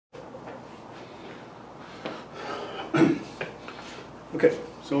Okay,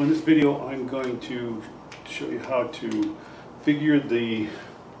 so in this video I'm going to show you how to figure the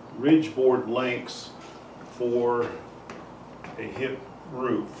ridge board lengths for a hip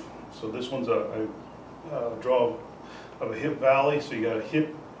roof. So this one's a draw of a hip valley. So you got a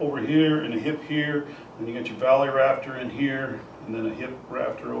hip over here and a hip here, and you got your valley rafter in here, and then a hip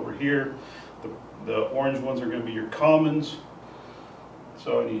rafter over here. The orange ones are going to be your commons.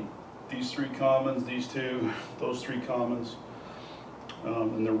 So I need these three commons, these two, those three commons.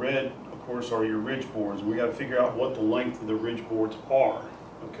 And the red, of course, are your ridge boards. We got to figure out what the length of the ridge boards are.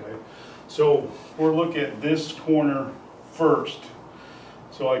 Okay, so we'll look at this corner first.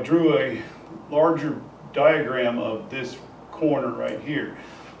 So I drew a larger diagram of this corner right here.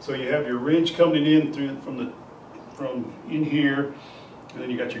 So you have your ridge coming in through from in here, and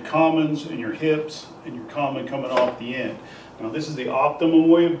then you got your commons and your hips and your common coming off the end. Now this is the optimum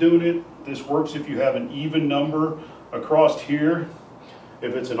way of doing it. This works if you have an even number across here.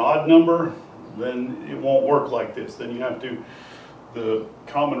 If it's an odd number, then it won't work like this. Then you have to, the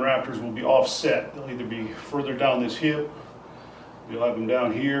common rafters will be offset. They'll either be further down this hip, you'll have them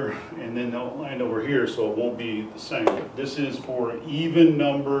down here, and then they'll land over here, so it won't be the same. But this is for even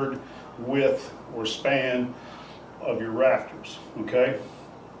numbered width or span of your rafters, okay?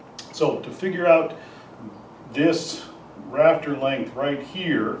 So to figure out this rafter length right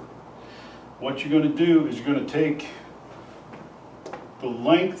here, what you're going to do is you're going to take the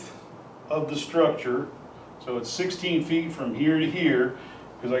length of the structure, so it's 16 feet from here to here,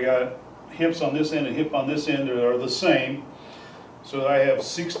 because I got hips on this end and hip on this end that are the same. So I have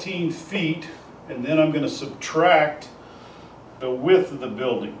 16 feet, and then I'm going to subtract the width of the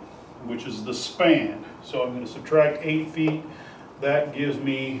building, which is the span. So I'm going to subtract 8 feet. That gives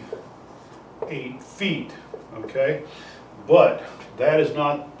me 8 feet, okay? But that is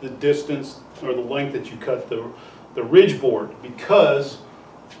not the distance or the length that you cut the ridge board because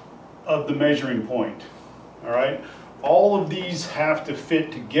of the measuring point. All right, all of these have to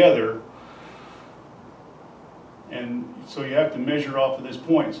fit together, and so you have to measure off of this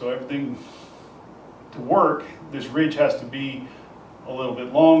point. So everything to work, this ridge has to be a little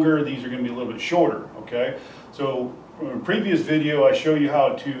bit longer, these are going to be a little bit shorter. Okay, so from a previous video I show you how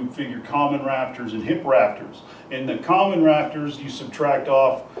to figure common rafters and hip rafters. In the common rafters you subtract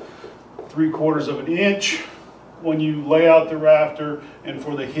off 3/4 of an inch when you lay out the rafter, and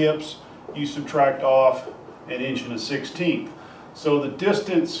for the hips you subtract off 1 1/16 inches. So the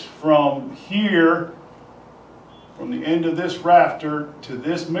distance from here, from the end of this rafter to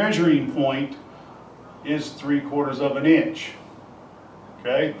this measuring point, is 3/4 of an inch.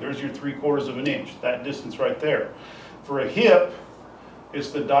 Okay, there's your 3/4 of an inch, that distance right there. For a hip, it's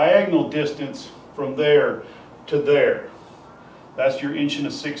the diagonal distance from there to there. That's your 1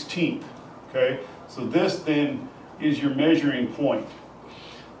 1/16 inches. Okay, so this then is your measuring point.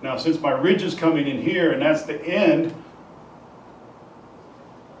 Now since my ridge is coming in here and that's the end,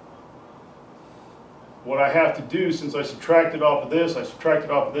 what I have to do, since I subtracted off of this, I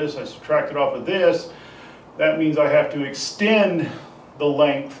subtracted off of this, I subtracted off of this, that means I have to extend the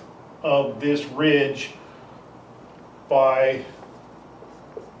length of this ridge by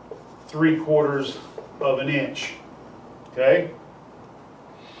 3/4 of an inch. Okay?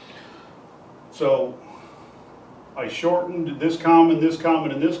 So I shortened this common,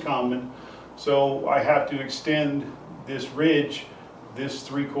 and this common, so I have to extend this ridge this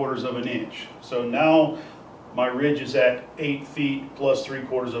 3/4 of an inch. So now my ridge is at 8 feet plus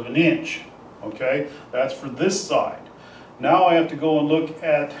 3/4 of an inch. Okay, that's for this side. Now I have to go and look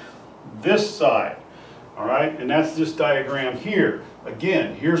at this side. All right, and that's this diagram here.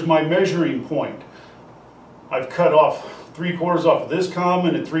 Again, here's my measuring point. I've cut off 3/4 off of this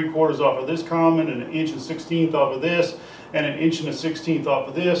common, and 3/4 off of this common, and 1 1/16 inches off of this, and 1 1/16 inches off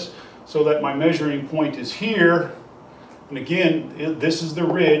of this, so that my measuring point is here. And again, this is the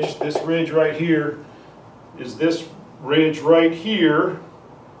ridge. This ridge right here is this ridge right here.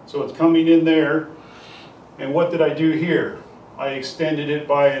 So it's coming in there. And what did I do here? I extended it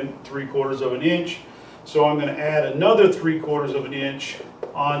by 3/4 of an inch. So I'm going to add another 3/4 of an inch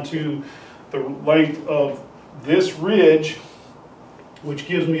onto the length of this ridge, which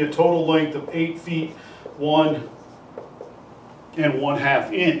gives me a total length of 8 feet 1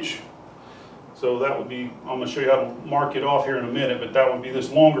 1/2 inches. So that would be, I'm going to show you how to mark it off here in a minute, but that would be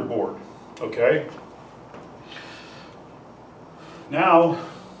this longer board. Okay. Now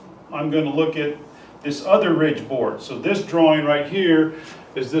I'm going to look at this other ridge board. So this drawing right here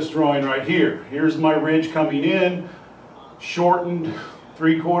is this drawing right here. Here's my ridge coming in, shortened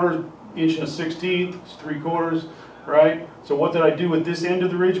 3/4, 1 1/16, 3/4, right? So what did I do with this end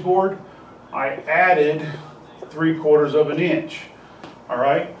of the ridge board? I added 3/4 of an inch. All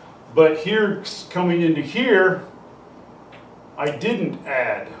right, but here, coming into here, I didn't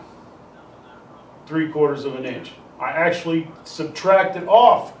add 3/4 of an inch. I actually subtracted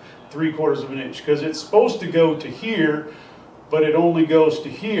off 3/4 of an inch because it's supposed to go to here, but it only goes to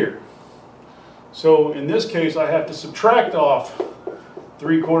here. So in this case, I have to subtract off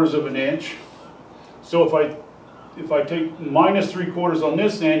 3/4 of an inch. So if I take minus 3/4 on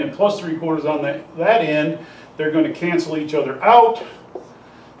this end and plus 3/4 on that end, they're going to cancel each other out.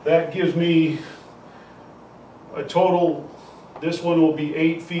 That gives me a total. This one will be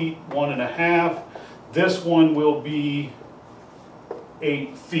 8 feet, 1.5. This one will be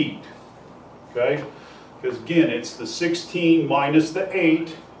 8 feet. Okay? Because again, it's the 16 minus the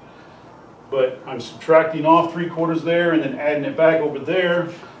 8. But I'm subtracting off 3/4 there and then adding it back over there.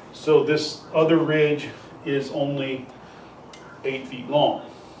 So this other ridge is only 8 feet long.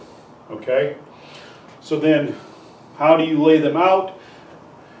 Okay? So then, how do you lay them out?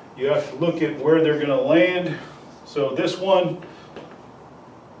 You have to look at where they're going to land. So this one,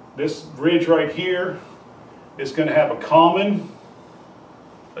 this ridge right here, is going to have a common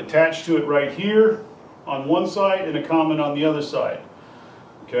attached to it right here on one side and a common on the other side.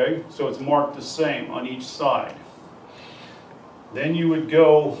 Okay, so it's marked the same on each side. Then you would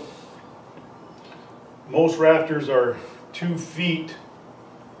go, most rafters are 2 feet,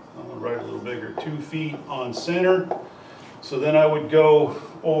 I'll write a little bigger, 2 feet on center. So then I would go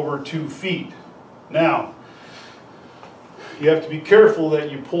over 2 feet. Now, you have to be careful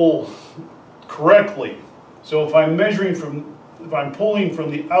that you pull correctly. So if I'm pulling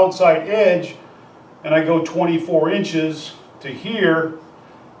from the outside edge and I go 24 inches to here,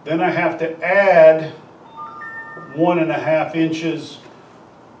 then I have to add 1.5 inches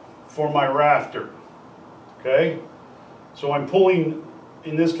for my rafter. Okay? So I'm pulling,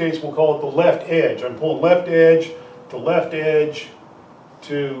 in this case we'll call it the left edge. I'm pulling left edge to left edge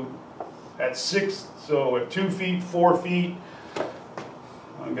to at 6, so at 2 feet, 4 feet.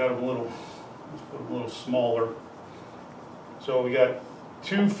 I got them let's put them a little smaller. So we got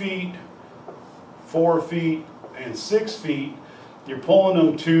 2 feet, 4 feet, and 6 feet. You're pulling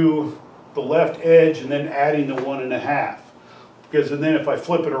them to the left edge and then adding the 1.5. Because and then if I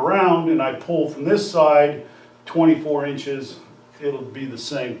flip it around and I pull from this side 24 inches, it'll be the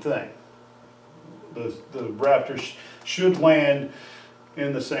same thing. The rafter should land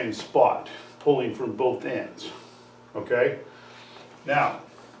in the same spot, pulling from both ends. Okay? Now,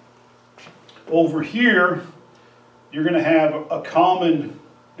 over here, you're going to have a common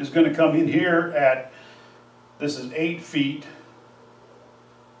is going to come in here at, this is 8 feet.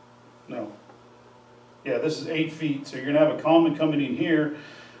 No. Yeah, this is 8 feet. So you're going to have a common coming in here,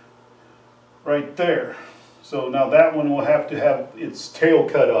 right there. So now that one will have to have its tail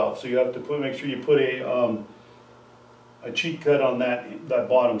cut off. So you have to make sure you put a cheat cut on that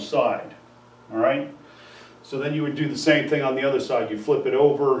bottom side. All right. So then you would do the same thing on the other side. You flip it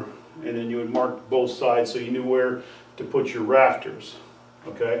over, and then you would mark both sides so you knew where to put your rafters.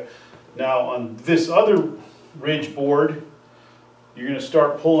 Okay. Now on this other ridge board, you're going to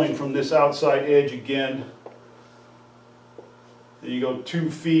start pulling from this outside edge again. Then you go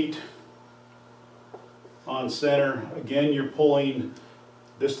 2 feet on center. Again, you're pulling,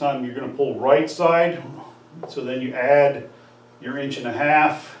 this time you're going to pull right side. So then you add your 1.5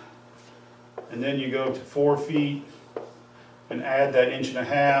 inches. And then you go to 4 feet and add that 1.5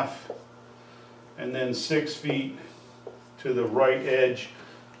 inches. And then 6 feet to the right edge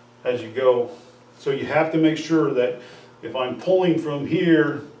as you go. So you have to make sure that if I'm pulling from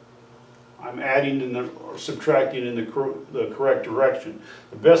here, I'm adding in or subtracting in the correct direction.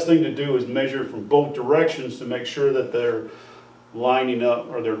 The best thing to do is measure from both directions to make sure that they're lining up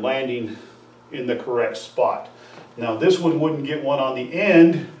or they're landing in the correct spot. Now this one wouldn't get one on the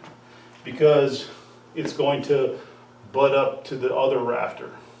end because it's going to butt up to the other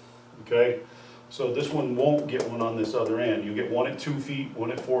rafter. Okay? So this one won't get one on this other end. You get one at 2 feet, one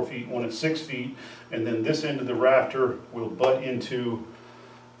at 4 feet, one at 6 feet, and then this end of the rafter will butt into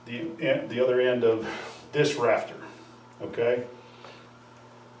the other end of this rafter. Okay?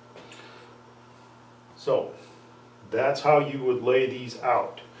 So that's how you would lay these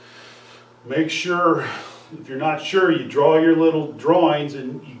out. Make sure, if you're not sure, you draw your little drawings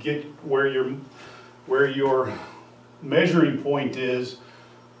and you get where your measuring point is.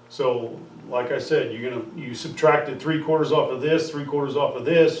 So like I said, you subtracted 3/4 off of this, 3/4 off of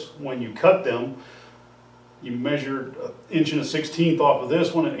this. When you cut them, you measured 1.16 inches off of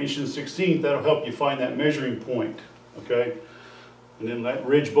this one, 1.16 inches. That'll help you find that measuring point. Okay, and then that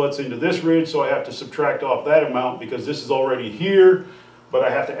ridge butts into this ridge, so I have to subtract off that amount because this is already here. but I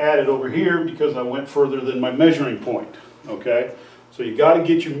have to add it over here because I went further than my measuring point, okay? So you got to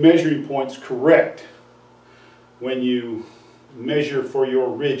get your measuring points correct when you measure for your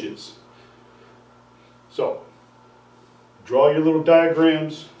ridges. So, draw your little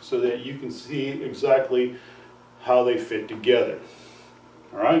diagrams so that you can see exactly how they fit together.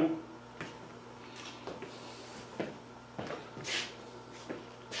 All right?